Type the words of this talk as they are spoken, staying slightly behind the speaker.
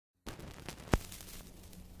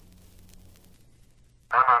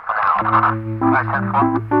Hi,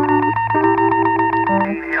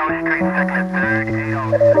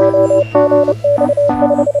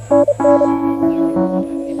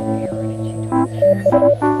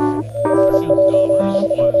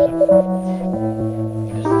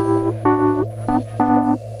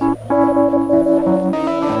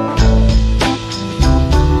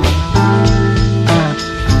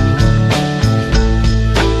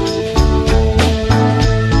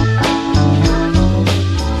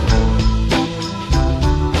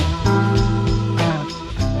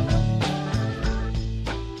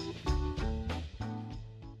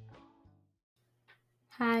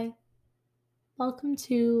 welcome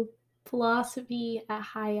to Philosophy at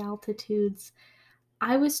High Altitudes.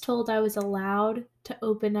 I was told I was allowed to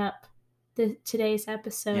open up today's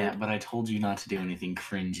episode. Yeah, but I told you not to do anything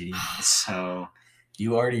cringy, so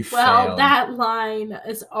you already Well, failed. that line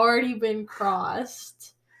has already been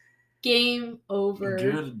crossed. Game over.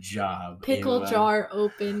 Good job, Pickle Ava. jar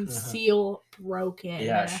open, seal broken.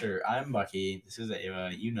 Yeah, sure. I'm Bucky. This is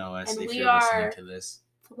Ava. You know us And if we you're listening are to this.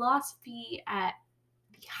 Philosophy at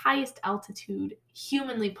the highest altitude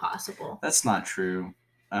humanly possible. That's not true.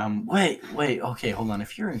 Wait. Okay, hold on.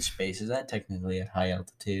 If you're in space, is that technically at high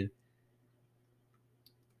altitude?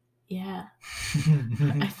 Yeah.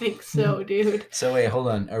 I think so, dude. So wait, hold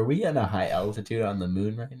on. Are we at a high altitude on the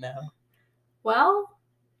moon right now? Well,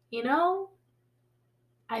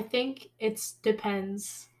 I think it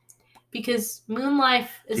depends. Because moon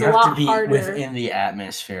life is a lot harder. You have to be within the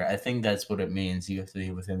atmosphere. I think that's what it means. You have to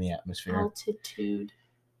be within the atmosphere. Altitude.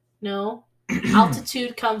 No.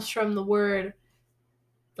 Altitude comes from the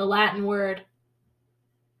Latin word,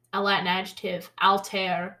 a Latin adjective,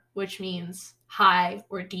 alter, which means high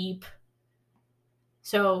or deep.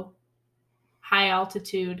 So, high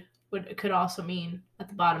altitude could also mean at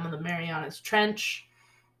the bottom of the Marianas Trench.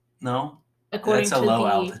 No, according that's a to low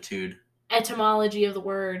the altitude. Etymology of the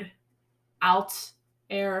word alt,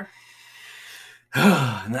 air.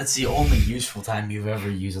 And that's the only useful time you've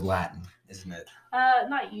ever used Latin, isn't it?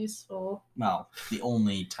 Not useful. Well, the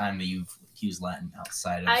only time that you've used Latin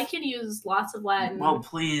outside of... I could use lots of Latin. Well,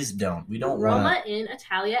 please don't. We don't Roma want... in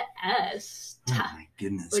Italia est. Oh my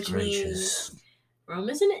goodness which gracious. Means Rome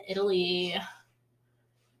is in Italy.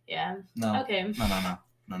 Yeah. No. Okay.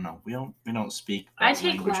 No. We don't speak that I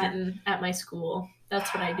take language Latin here. at my school.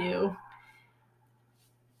 That's what I do.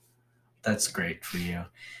 That's great for you.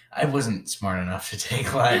 I wasn't smart enough to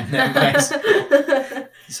take Latin at my school.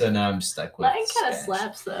 So now I'm stuck with Latin kind of Spanish.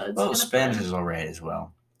 slaps, though. Well, Spanish is alright as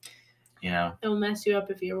well. It'll mess you up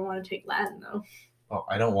if you ever want to take Latin, though. Well,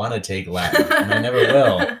 I don't want to take Latin, and I never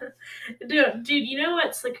will. Dude, you know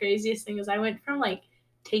what's the craziest thing is I went from,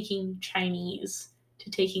 taking Chinese to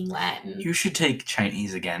taking Latin. You should take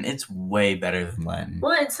Chinese again. It's way better than Latin.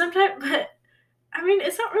 Well, it's sometimes... But, I mean,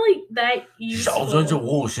 it's not really that useful. 小镇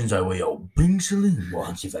我现在我有冰淇淋，我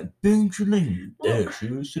很喜欢冰淇淋，但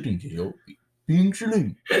是是定有冰淇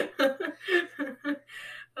淋。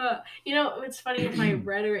It's funny, my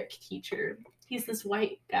rhetoric teacher, he's this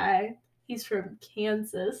white guy. He's from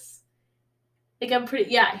Kansas. I'm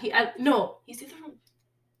pretty, yeah,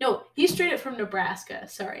 he's straight up from Nebraska.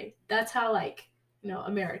 Sorry. That's how,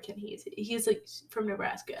 American he is. He's, from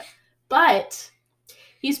Nebraska. But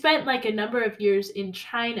he spent, a number of years in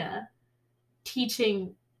China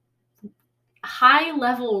teaching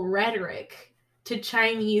high-level rhetoric to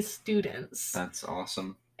Chinese students. That's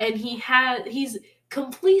awesome. And he's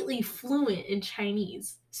completely fluent in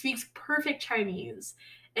Chinese, speaks perfect Chinese,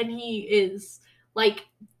 and he is I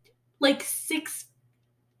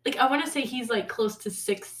want to say he's close to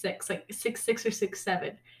 6'6", 6'6" or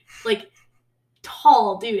 6'7",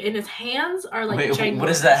 tall dude, and his hands are Wait, ginormous. What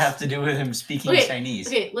does that have to do with him speaking Chinese?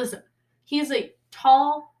 Okay, listen, he's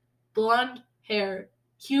tall, blonde hair,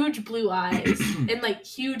 huge blue eyes, and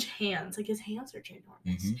huge hands. His hands are ginormous.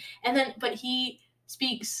 Mm-hmm. And then, but he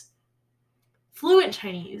speaks fluent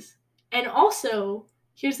Chinese, and also,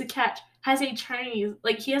 here's the catch, has a Chinese,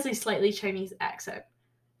 he has a slightly Chinese accent.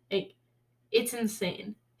 It's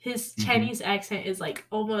insane. His Chinese accent is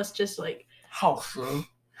almost just HalfHour.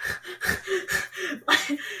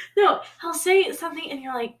 No, he'll say something and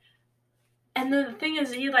you're and the thing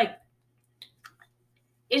is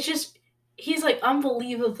it's just, he's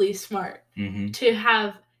unbelievably smart to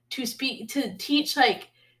teach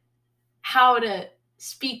how to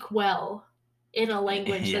speak well in a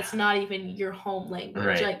language that's not even your home language,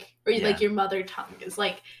 right. Your mother tongue is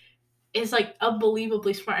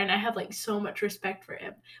unbelievably smart, and I have so much respect for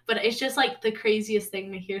him. But it's just the craziest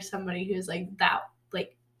thing to hear somebody who's that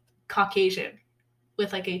Caucasian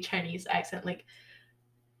with a Chinese accent.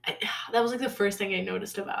 That was the first thing I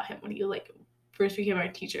noticed about him when he first became our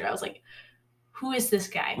teacher, I was like, who is this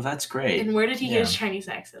guy? Well, that's great. And where did he get his Chinese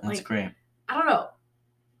accent? That's like, great. I don't know.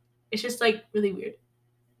 It's just like really weird.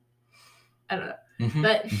 I don't know.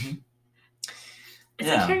 But it's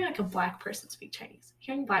like hearing like a black person speak Chinese.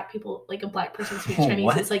 Hearing black people, like a black person speak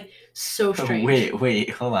Chinese is like so strange. Wait,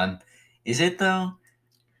 hold on. Is it though?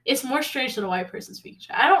 It's more strange than a white person speaking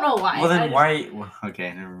Chinese. I don't know why. Well, then why? Well,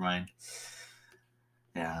 okay, never mind.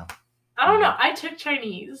 Yeah. I don't know. I took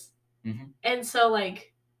Chinese. And so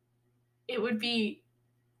like it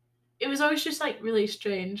was always just like really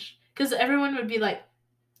strange because everyone would be like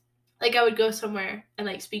I would go somewhere and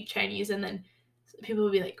like speak Chinese and then people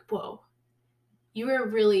would be like, whoa, you are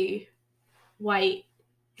really white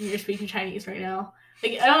and you're speaking Chinese right now.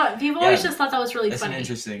 Like, I don't know, people always just thought that was really funny.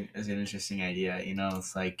 It's an interesting idea, you know.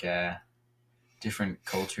 It's like different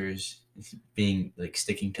cultures being like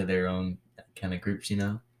sticking to their own kind of groups, you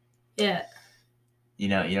know. Yeah. You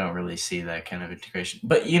know, you don't really see that kind of integration,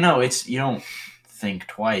 but you know, you don't think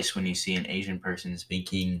twice when you see an Asian person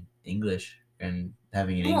speaking English and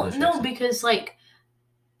having an English accent. Because like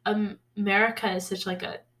America is such like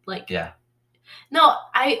a like yeah. No,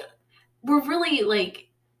 we're really like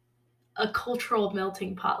a cultural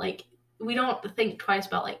melting pot. Like we don't think twice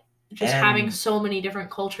about like just having so many different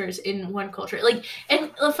cultures in one culture. Like, and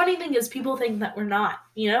the funny thing is people think that we're not,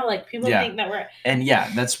 you know, like people think that we're. And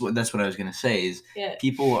that's what I was gonna say is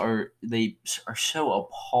people are so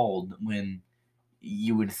appalled when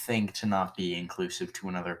you would think to not be inclusive to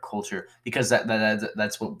another culture because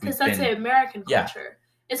that's what because that's the American culture.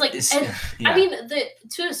 It's like, I mean,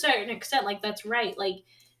 to a certain extent, like that's right. Like,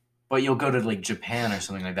 but you'll go to like Japan or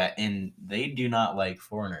something like that, and they do not like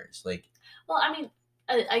foreigners. Like, well, I mean,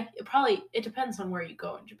 it depends on where you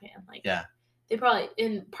go in Japan. Like, they probably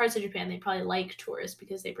in parts of Japan they probably like tourists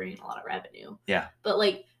because they bring in a lot of revenue. Yeah, but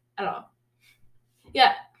like I don't know.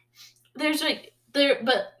 Yeah, there's like.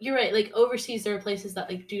 But you're right. Like overseas, there are places that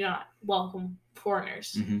like do not welcome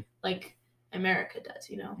foreigners, like America does.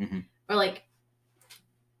 You know, or like,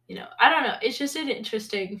 you know, I don't know. It's just an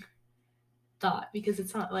interesting thought because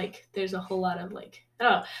it's not like there's a whole lot of like I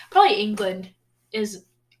don't know. Probably England is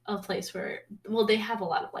a place where they have a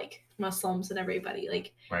lot of like Muslims and everybody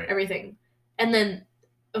like everything, and then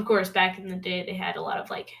of course back in the day they had a lot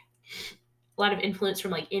of influence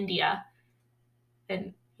from like India,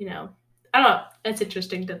 and you know. I don't know. That's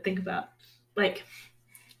interesting to think about. Like,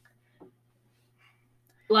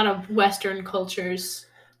 a lot of Western cultures.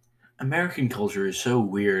 American culture is so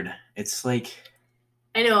weird. It's like...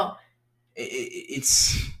 I know.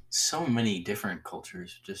 It's so many different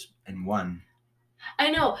cultures just in one. I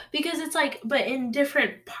know. Because it's like... But in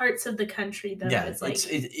different parts of the country, though. Yeah, it's like...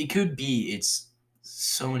 It could be... It's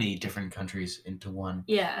so many different countries into one.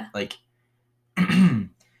 Yeah. Like...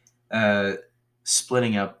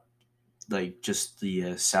 splitting up like just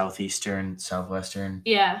the southeastern, southwestern,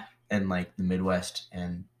 and like the Midwest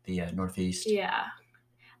and the Northeast. Yeah,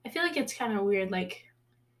 I feel like it's kind of weird, like,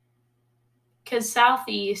 because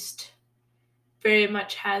Southeast very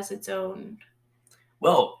much has its own.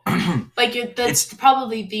 Well, like that's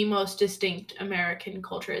probably the most distinct American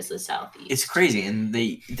culture is the Southeast. It's crazy, and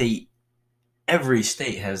they every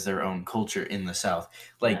state has their own culture in the South.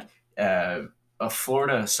 Like, a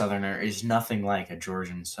Florida Southerner is nothing like a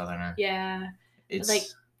Georgian Southerner. Yeah. It's like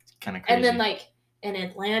kind of crazy. And then, like, in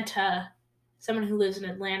Atlanta, someone who lives in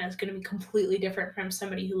Atlanta is going to be completely different from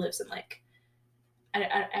somebody who lives in, like,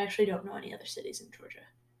 I actually don't know any other cities in Georgia.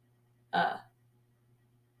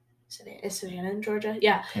 Is Savannah in Georgia?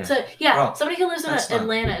 Yeah. So, well, somebody who lives in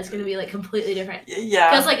Atlanta is going to be, like, completely different. Yeah.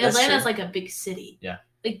 Because, like, Atlanta is, like, a big city. Yeah.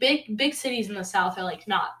 Like, big cities in the South are, like,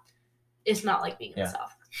 not, it's not like being in the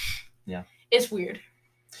South. Yeah. It's weird.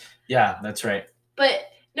 Yeah, that's right. But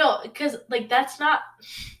no, because like that's not.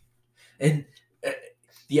 And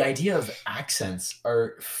the idea of accents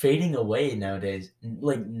are fading away nowadays.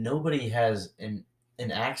 Like nobody has an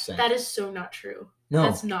accent. That is so not true. No,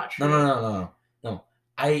 that's not true. No.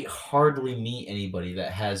 I hardly meet anybody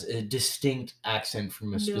that has a distinct accent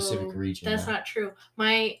from a specific region. That's not true.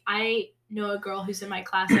 I know a girl who's in my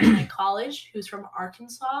class at my college who's from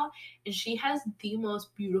Arkansas, and she has the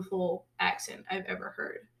most beautiful accent I've ever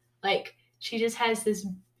heard. Like, she just has this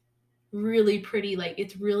really pretty, like,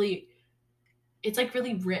 it's like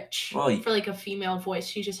really rich for like a female voice.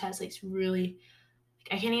 She just has like really,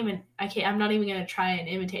 I'm not even gonna try and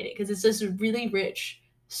imitate it because it's just a really rich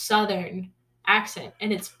Southern accent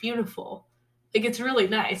and it's beautiful. Like, it's really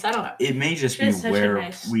nice. I don't know. It may just be where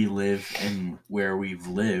we live and where we've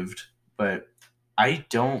lived, but I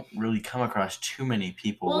don't really come across too many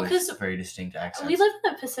people with very distinct accents. We live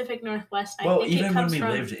in the Pacific Northwest. Well, even when we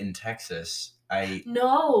lived in Texas,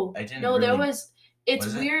 No. I didn't No, really, there was. It's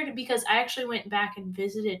was weird because I actually went back and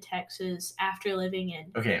visited Texas after living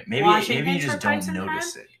in maybe Washington you just for quite don't some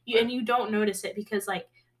notice time. it. And you don't notice it because, like,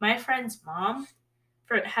 my friend's mom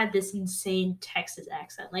had this insane Texas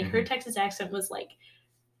accent. Like, her Texas accent was, like,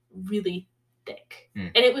 really thick.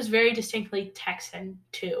 And it was very distinctly Texan,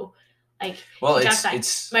 too. Like, well,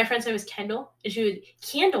 it's my friend's name was Kendall, and she would,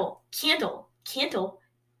 Candle,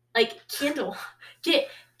 like, Candle, get,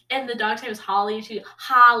 and the dog's name was Holly, and she,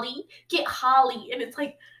 Holly, get Holly, and it's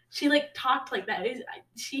like, she, like, talked like that.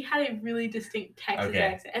 She had a really distinct Texas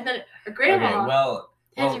accent. And then her grandma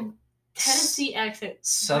has a Tennessee accent.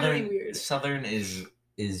 Southern, really weird. Southern is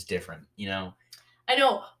different, you know? I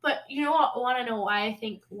know, but you know what? I want to know why I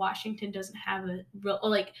think Washington doesn't have a real,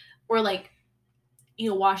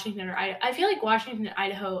 Washington or Idaho. I feel like Washington and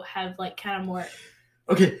Idaho have, like, kind of more.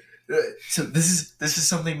 Okay, so this is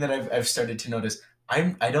something that I've started to notice.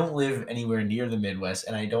 I don't live anywhere near the Midwest,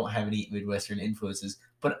 and I don't have any Midwestern influences.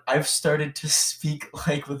 But I've started to speak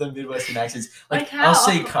like with a Midwestern accent. Like I'll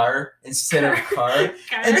say car instead of car, and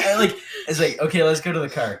it's like, okay, let's go to the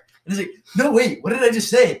car. And it's like, no, wait, what did I just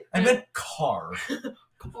say? I meant car.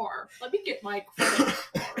 Car. Let me get my credit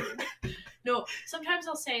card. No, sometimes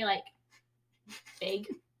I'll say, like, big.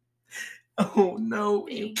 Oh no,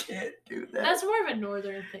 big. You can't do that. That's more of a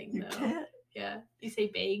northern thing, though. You can't. Yeah, you say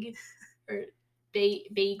big or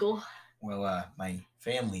bagel. Well, my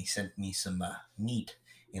family sent me some meat,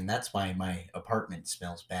 and that's why my apartment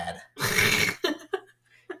smells bad.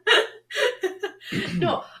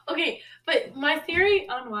 No, okay, but my theory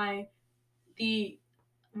on why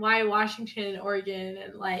Washington, Oregon,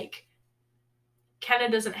 and, like, kind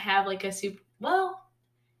of doesn't have, like, a super, well,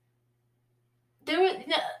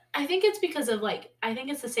 I think it's because of, like, I think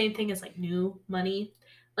it's the same thing as, like, new money.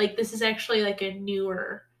 Like, this is actually, like, a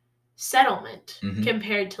newer settlement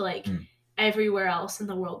compared to, like, everywhere else in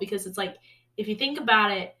the world, because it's like, if you think about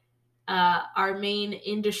it, our main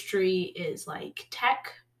industry is, like,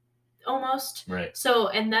 tech almost, right? So,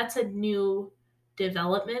 and that's a new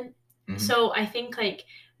development. So I think, like,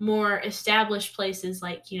 more established places,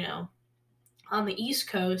 like, on the East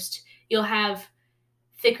Coast, you'll have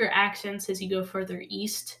thicker accents as you go further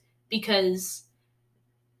east because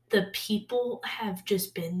the people have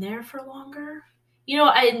just been there for longer.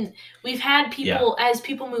 And we've had people, as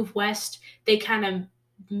people move west, they kind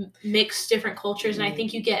of mix different cultures, and I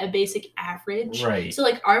think you get a basic average. Right. So,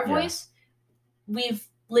 like, our voice, we've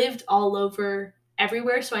lived all over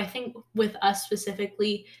everywhere, so I think with us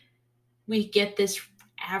specifically, we get this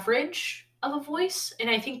average of a voice, and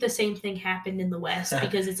I think the same thing happened in the West,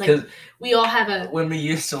 because it's like we all have when we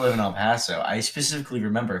used to live in El Paso, I specifically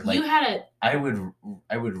remember, like, you had I would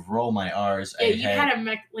roll my R's. Yeah, you had a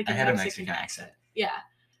Mexican accent. Yeah,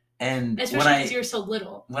 and especially because you were so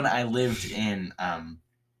little. When I lived in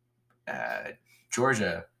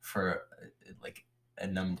Georgia for like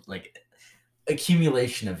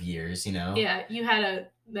accumulation of years, Yeah, you had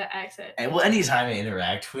the accent. And anytime I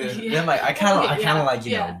interact with them, I kind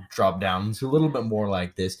of drop down to a little bit more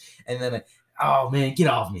like this, and then oh man, get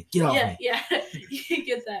off me. Yeah, you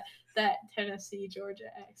get that Tennessee,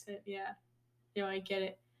 Georgia accent. Yeah, I get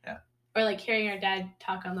it. Yeah. Or, like, hearing our dad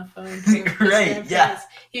talk on the phone. Right. Yeah.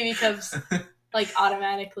 He becomes, like,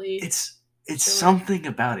 automatically. It's something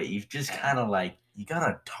about it. You just kind of, like, you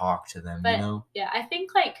gotta talk to them, but, yeah, I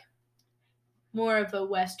think, like, more of a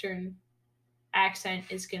Western accent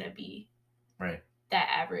is gonna be right. That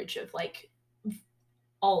average of, like,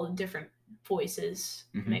 all the different voices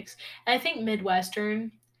mix. And I think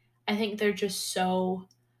Midwestern, I think they're just so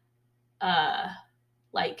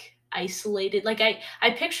like, isolated. Like,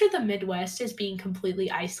 I picture the Midwest as being completely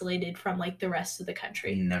isolated from, like, the rest of the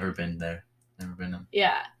country. Never been there. Never been there.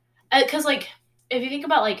 Yeah, because, like, if you think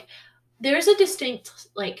about, like, there's a distinct,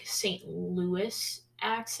 like, St. Louis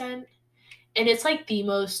accent, and it's, like, the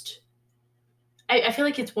most. I feel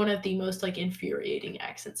like it's one of the most, like, infuriating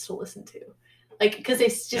accents to listen to, like, because they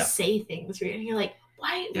just say things weird, and you're like,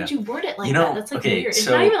 why would you word it like that? That's, like, weird. It's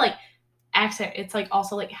not even, like, accent. It's, like,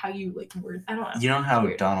 also, like, how you, like, word. I don't know. You know how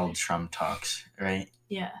Donald Trump talks, right?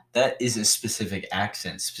 Yeah. That is a specific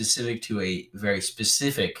accent, specific to a very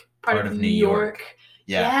specific part of New York.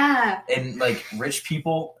 Yeah. And, like, rich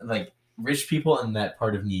people in that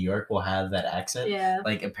part of New York will have that accent. Yeah.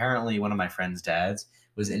 Like, apparently one of my friend's dads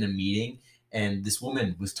was in a meeting, and this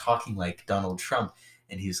woman was talking like Donald Trump,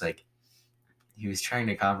 and he was trying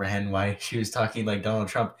to comprehend why she was talking like Donald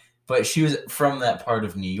Trump, but she was from that part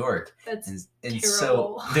of New York. That's and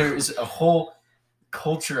so there's a whole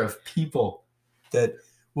culture of people that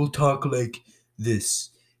will talk like this,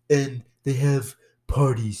 and they have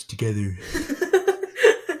parties together.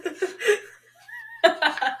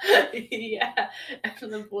 Yeah,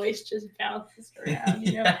 and the voice just bounces around,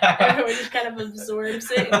 Everyone just kind of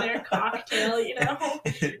absorbs it in their cocktail,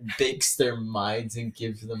 It bakes their minds and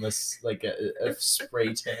gives them a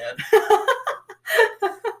spray tan.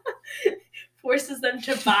 Forces them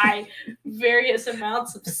to buy various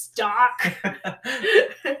amounts of stock.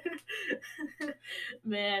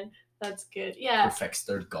 Man, that's good. Yeah. Perfects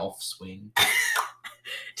their golf swing.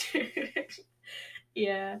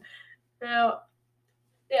 Yeah. No.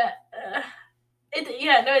 Yeah.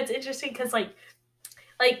 It's interesting because like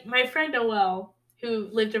my friend Noelle, who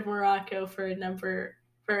lived in Morocco for the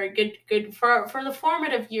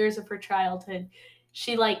formative years of her childhood,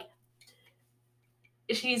 she's like,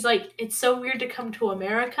 it's so weird to come to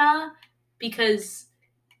America because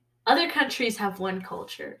other countries have one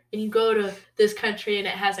culture, and you go to this country and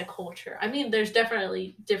it has a culture. I mean, there's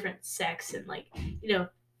definitely different sects and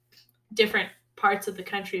different parts of the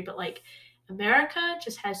country, but like America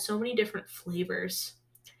just has so many different flavors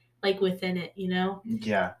within it,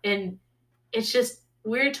 Yeah. And it's just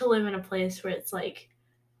weird to live in a place where it's like,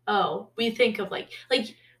 oh, we think of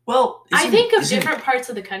well, I think of different parts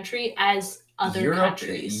of the country as other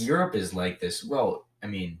countries. Europe is like this. Well, I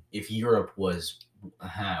mean, if Europe was,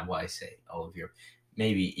 I say all of Europe,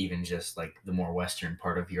 maybe even just like the more western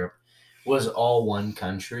part of Europe was all one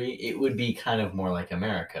country, it would be kind of more like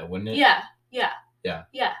America, wouldn't it? Yeah. Yeah.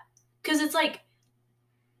 Because it's like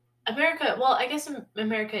America. Well, I guess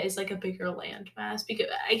America is like a bigger landmass. Because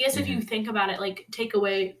I guess if you think about it, like take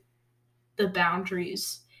away the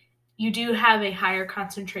boundaries, you do have a higher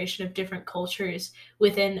concentration of different cultures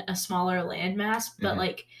within a smaller landmass. But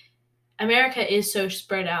like America is so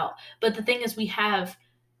spread out. But the thing is, we have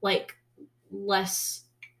like less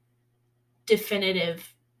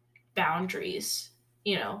definitive boundaries,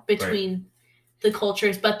 between the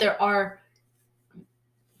cultures. But there are.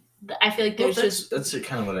 I feel like there's that's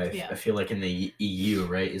kind of what I feel like in the EU,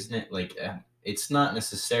 right? Isn't it? Like it's not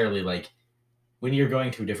necessarily like when you're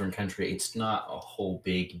going to a different country, it's not a whole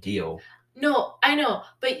big deal. No, I know,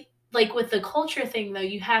 but like with the culture thing though,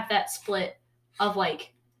 you have that split of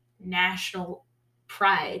like national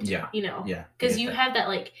pride. Yeah. Yeah. Because you have that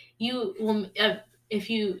like you will if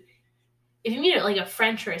you meet like a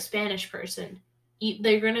French or a Spanish person,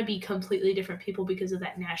 they're gonna be completely different people because of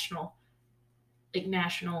that nationalism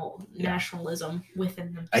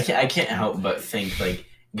within them. I can't help but think like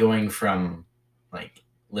going from like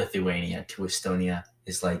Lithuania to Estonia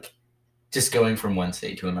is like just going from one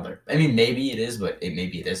state to another. I mean, maybe it is, but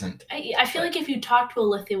maybe it isn't. I feel like if you talk to a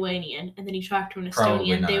Lithuanian and then you talk to an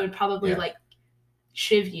Estonian, they would probably like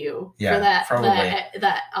shiv you for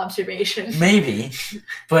that observation. Maybe,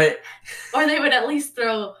 but or they would at least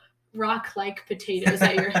throw rock-like potatoes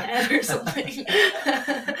at your head or something.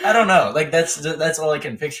 I don't know. Like that's all I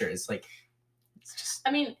can picture. It's like it's just.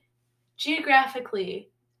 I mean, geographically,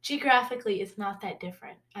 it's not that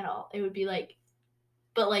different at all. It would be like,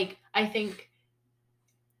 but like I think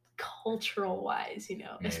cultural-wise, Maybe.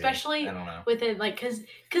 especially I don't know. within like because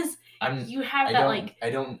you have that like.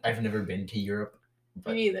 I've never been to Europe.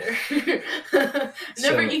 But... Me neither.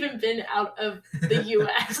 Never even been out of the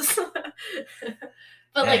U.S.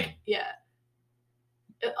 But like, yeah.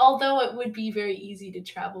 Although it would be very easy to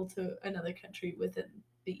travel to another country within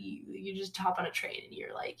the EU, you just hop on a train and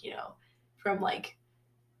you're like, from like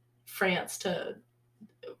France to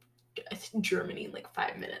Germany in like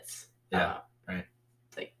 5 minutes. Yeah, right.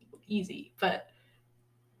 It's like easy, but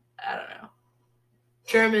I don't know.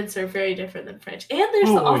 Germans are very different than French, and there's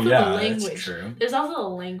also the language. That's true. There's also the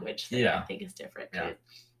language thing I think is different too.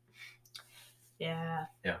 Yeah.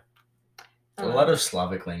 A lot of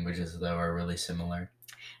Slavic languages, though, are really similar.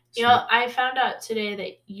 I found out today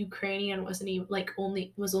that Ukrainian was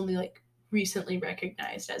only recently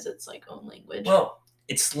recognized as its like own language. Well,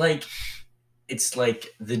 it's like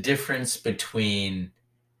the difference between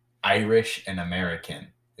Irish and American,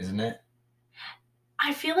 isn't it?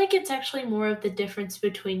 I feel like it's actually more of the difference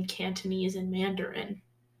between Cantonese and Mandarin.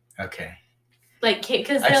 Okay. Like,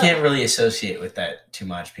 because I can't really associate with that too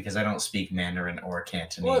much because I don't speak Mandarin or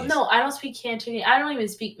Cantonese. Well, no, I don't speak Cantonese. I don't even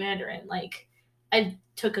speak Mandarin. Like, I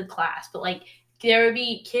took a class, but like, there would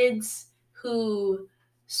be kids who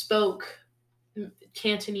spoke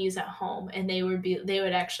Cantonese at home, and they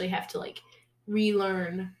would actually have to like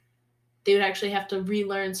relearn. They would actually have to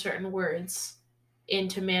relearn certain words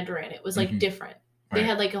into Mandarin. It was like different. They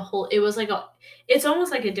had like a whole. It was like it's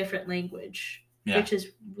almost like a different language, which is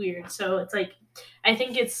weird. So it's like, I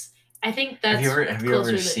think that's. Have you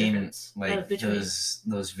ever seen like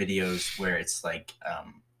those videos where it's like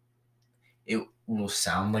it will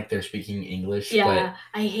sound like they're speaking English? Yeah, but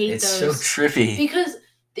I hate it's those. so trippy because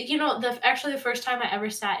The first time I ever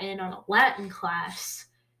sat in on a Latin class,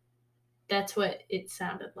 that's what it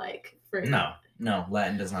sounded like. No,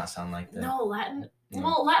 Latin does not sound like that. No, Latin. No.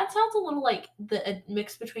 Well, Latin sounds a little like a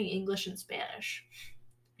mix between English and Spanish.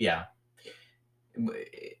 Yeah.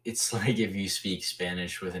 It's like if you speak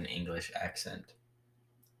Spanish with an English accent.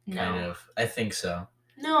 Kind of. I think so.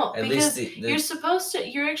 No, because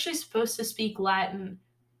you're actually supposed to speak Latin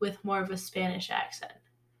with more of a Spanish accent.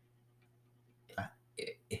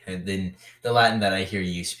 And then the Latin that I hear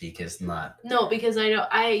you speak is not. No, because I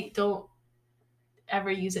don't ever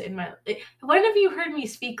use it in my. When have you heard me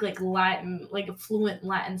speak like Latin, like fluent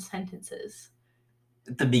Latin sentences?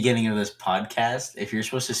 At the beginning of this podcast, if you're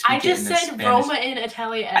supposed to speak, I just said Roma in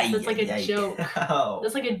Italian. That's like a joke. Oh.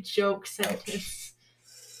 That's like a joke sentence.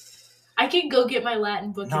 I can go get my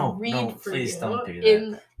Latin book and read for please you. Don't do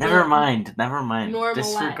that. Never mind. Normal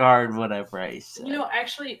Disregard Latin. Whatever I said.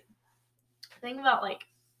 Actually, the thing about like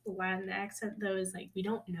Latin accent though is like we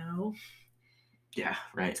don't know. Yeah,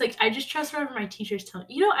 right. It's like I just trust whatever my teachers tell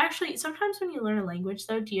me. Actually, sometimes when you learn a language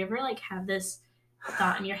though, do you ever like have this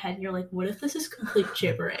thought in your head and you're like, what if this is complete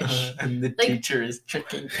gibberish? And the teacher is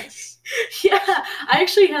tricking us. Yeah, I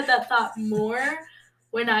actually had that thought more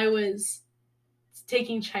when I was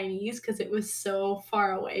taking Chinese because it was so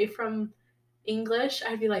far away from English.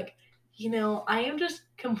 I'd be like, I am just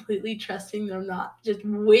completely trusting them, not just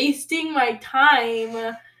wasting my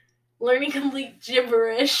time learning complete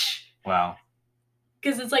gibberish. Wow.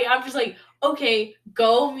 Because it's like, I'm just like, okay,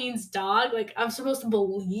 go means dog. Like, I'm supposed to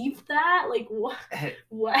believe that? Like, what?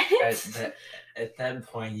 At that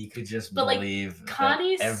point, you could just believe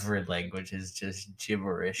that every language is just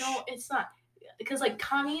gibberish. No, it's not. Because, like,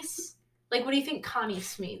 Connie's... Like, what do you think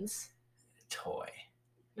Connie's means? Toy.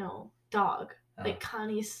 No, dog. Oh. Like,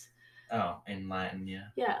 Connie's... Oh, in Latin, yeah.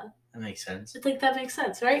 Yeah. That makes sense. It's like, that makes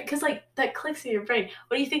sense, right? Because, like, that clicks in your brain.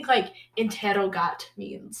 What do you think, like, interrogat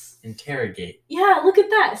means? Interrogate. Yeah, look at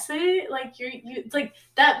that. See? Like, it's like,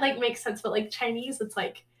 that, like, makes sense. But, like, Chinese, it's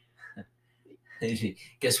like...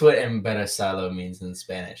 Guess what embarazado means in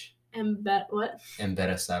Spanish? What?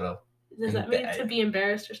 Embarazado. Does that mean to be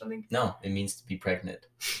embarrassed or something? No, it means to be pregnant.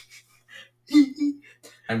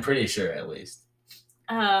 I'm pretty sure, at least.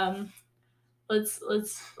 Let's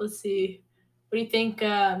see. What do you think?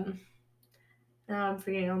 Now I'm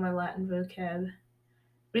forgetting all my Latin vocab.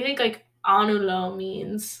 What do you think? Like annulo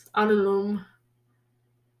means annulum.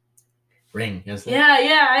 Ring, isn't it?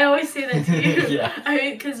 Yeah. I always say that to you. Yeah. I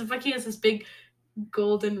mean, because Bucky has this big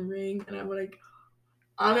golden ring, and I'm like,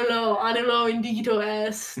 annulo indigito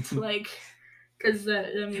est, like, because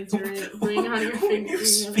that means ring on your finger.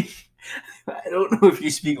 I don't know if you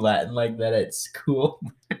speak Latin like that at school.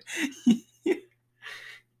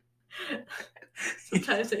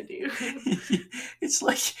 Sometimes I do. It's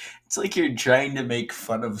like you're trying to make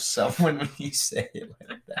fun of someone when you say it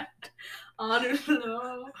like that.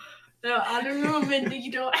 Annulo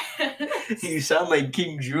indigito est. You sound like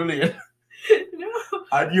King Julian. No.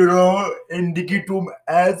 Annulo indigitum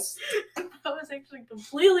est. That was actually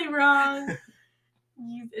completely wrong.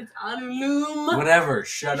 It's annulum. Whatever.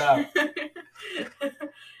 Shut up.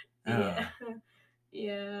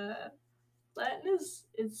 Yeah. Latin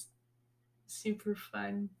is super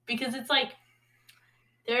fun because it's like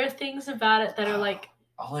there are things about it that are like.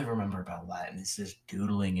 All I remember about Latin is just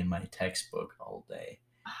doodling in my textbook all day.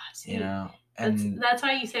 And that's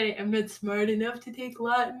why you said I'm not smart enough to take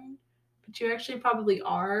Latin. But you actually probably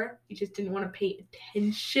are. You just didn't want to pay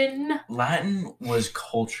attention. Latin was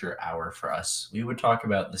culture hour for us. We would talk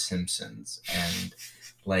about The Simpsons and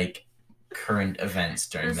like current events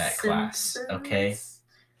during that class. Okay.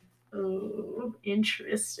 Oh,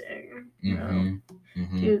 interesting.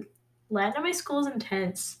 Mm-hmm. Dude, Latin at my school is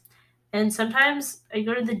intense. And sometimes I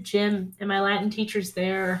go to the gym and my Latin teacher's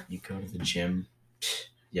there. You go to the gym?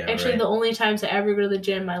 Yeah. Actually, right. The only times I ever go to the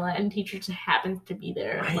gym, my Latin teacher just happens to be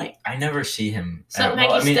there. I never see him. So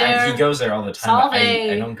he goes there all the time. But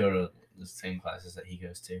I don't go to the same classes that he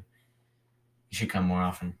goes to. You should come more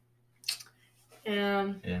often.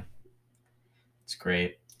 Yeah. It's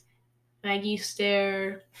great.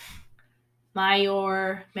 Magister,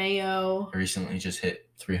 Mayor, Mayo. I recently just hit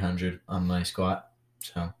 300 on my squat,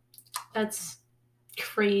 so. That's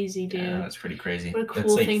crazy, dude. Yeah, that's pretty crazy. What a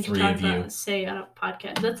cool thing to talk about and say on a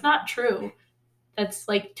podcast. That's not true. That's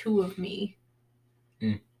like 2 of me.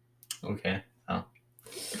 Okay. Oh.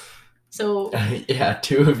 So. Yeah,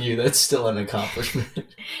 2 of you. That's still an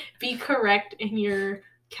accomplishment. Be correct in your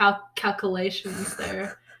calculations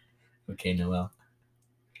there. Okay, Noelle.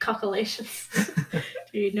 Calculations.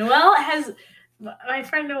 Dude, Noelle my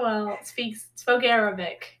friend Noelle spoke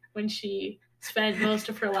Arabic when she spent most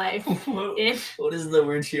of her life What, in what is the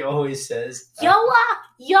word she always says? Yalla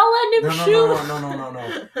Nimshu.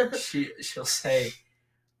 No. She'll say,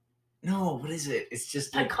 no, what is it? It's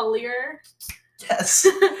just Peculiar. yes.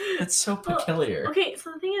 That's so peculiar. Well, okay,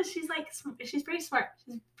 so the thing is, she's very smart.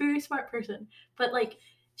 She's a very smart person, but like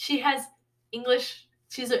she has English.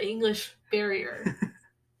 She's an English barrier,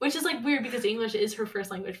 which is like weird because English is her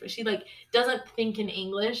first language, but she like doesn't think in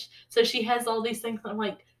English, so she has all these things. I'm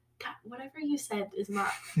like, God, whatever you said is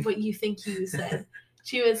not what you think you said.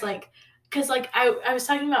 She was like, because like I was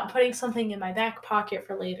talking about putting something in my back pocket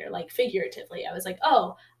for later, like figuratively. I was like,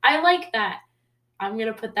 oh, I like that. I'm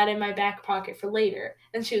going to put that in my back pocket for later.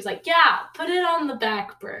 And she was like, yeah, put it on the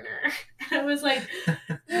back burner. And I was like,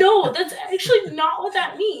 no, that's actually not what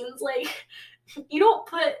that means. Like, you don't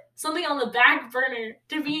put something on the back burner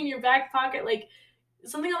to be in your back pocket. Like,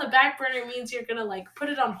 something on the back burner means you're going to, like, put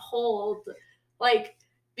it on hold. Like,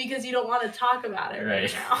 because you don't want to talk about it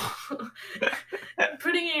right now.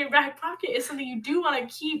 Putting it in your back pocket is something you do want to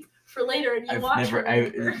keep for later and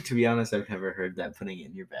to be honest, I've never heard that, putting it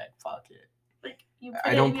in your back pocket. Like,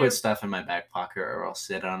 I don't put stuff in my back pocket or I'll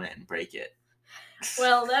sit on it and break it.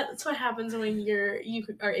 Well, that's what happens when you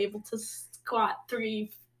are able to squat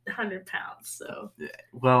 300 pounds. So.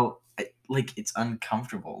 Well, it's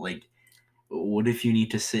uncomfortable. Like, what if you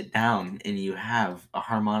need to sit down and you have a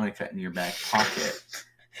harmonica in your back pocket?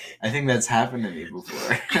 I think that's happened to me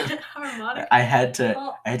before. Harmonica. I had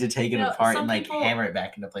to take it apart and hammer it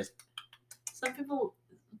back into place. Some people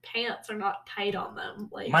pants are not tight on them.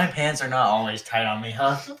 Like my pants are not always tight on me,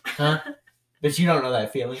 huh? But you don't know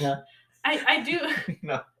that feeling, huh? I do.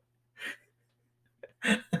 No.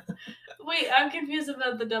 Wait, I'm confused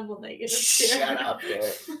about the double negatives. Shut up,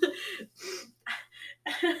 Garrett.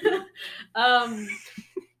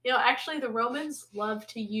 Actually, the Romans love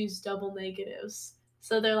to use double negatives,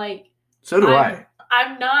 so they're like. So do I.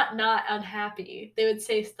 I'm not unhappy. They would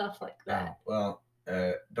say stuff like that. Oh, well.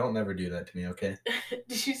 Don't never do that to me, okay?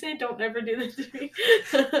 Did you say don't never do that to me?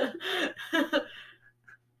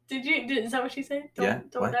 Is that what you said?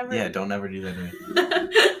 Don't never. Yeah, don't never do that to me.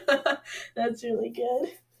 That's really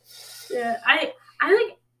good. Yeah, I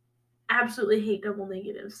like absolutely hate double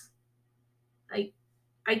negatives. I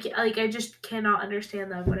just cannot understand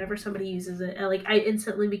them whenever somebody uses it. I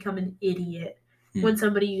instantly become an idiot when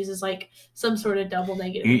somebody uses like some sort of double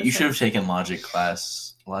negative. You should have taken logic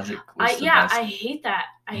class. Logic was the best. I hate that.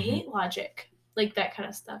 I hate logic, like that kind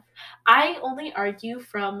of stuff. I only argue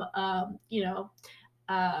from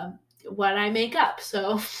what I make up.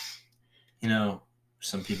 So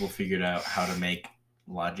some people figured out how to make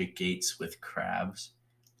logic gates with crabs,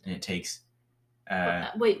 and it takes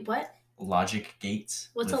wait, what? Logic gates.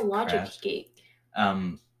 What's a logic gate?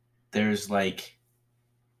 There's like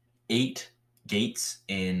 8 gates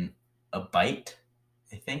in a byte,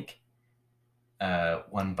 I think.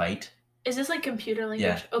 1 byte. Is this like computer language?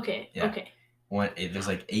 Yeah. Okay. Yeah. Okay. There's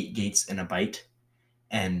like 8 gates in a byte,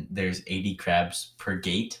 and there's 80 crabs per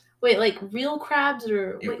gate. Wait, like real crabs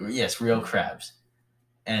or? Yes, real crabs.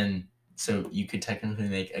 And so you could technically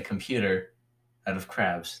make a computer out of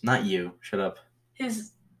crabs. Not you. Shut up.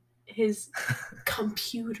 His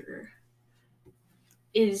computer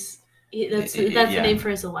is that's the name for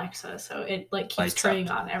his Alexa, so it like keeps Lights turning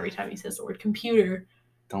up. on every time he says the word computer.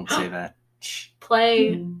 Don't say that.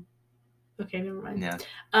 Play. Okay, never mind. Yeah.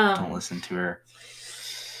 Don't listen to her.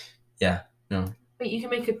 Yeah. No. Wait, you can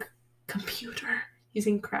make a computer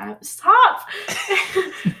using crabs. Stop.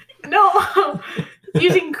 No.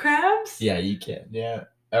 Using crabs? Yeah, you can. Yeah.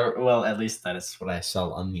 Well, at least that is what I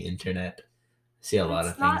saw on the internet. See a lot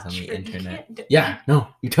of things on the internet. Yeah, no,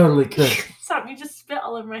 you totally could. Stop, you just spit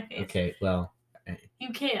all over my face. Okay, well.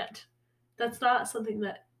 You can't. That's not something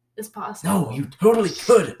that is possible. No, you totally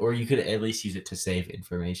could. Or you could at least use it to save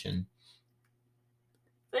information.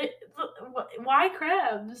 Why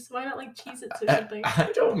crabs? Why not like Cheez-Its or something?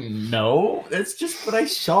 I don't know. That's just what I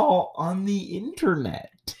saw on the internet.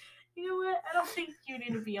 You know what? I don't think you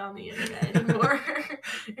need to be on the internet anymore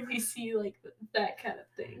if you see like that kind of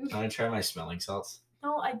thing. Want to try my smelling salts?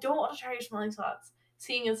 No, I don't want to try your smelling salts.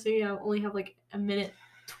 Seeing as we only have like a minute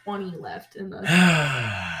 20 left in the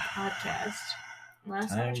podcast.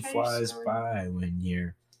 Time flies by when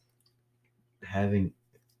you're having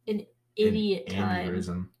an idiot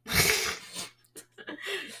time.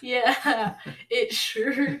 Yeah, it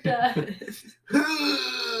sure does.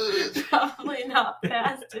 Probably not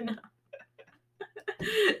fast enough.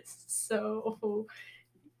 So,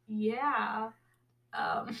 yeah.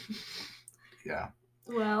 Yeah.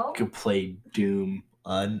 Well, you could play Doom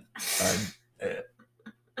on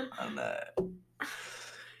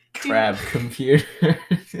crab computer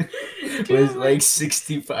with like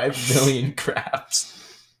 65 million crabs.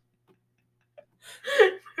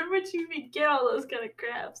 Where would you even get all those kind of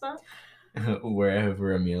crabs, huh?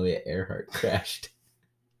 Wherever Amelia Earhart crashed.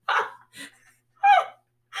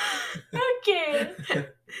 Okay.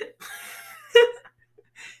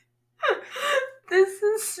 This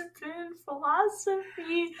has been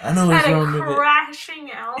philosophy I know what's at a wrong with it.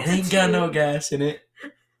 crashing altitude. It ain't got no gas in it.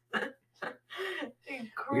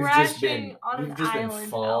 We've just been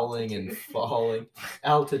falling and falling.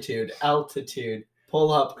 Altitude.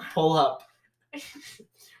 Pull up.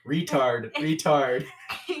 Retard.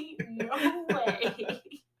 Ain't no way.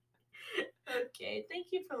 Okay, thank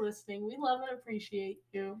you for listening. We love and appreciate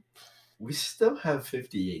you. We still have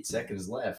 58 seconds left.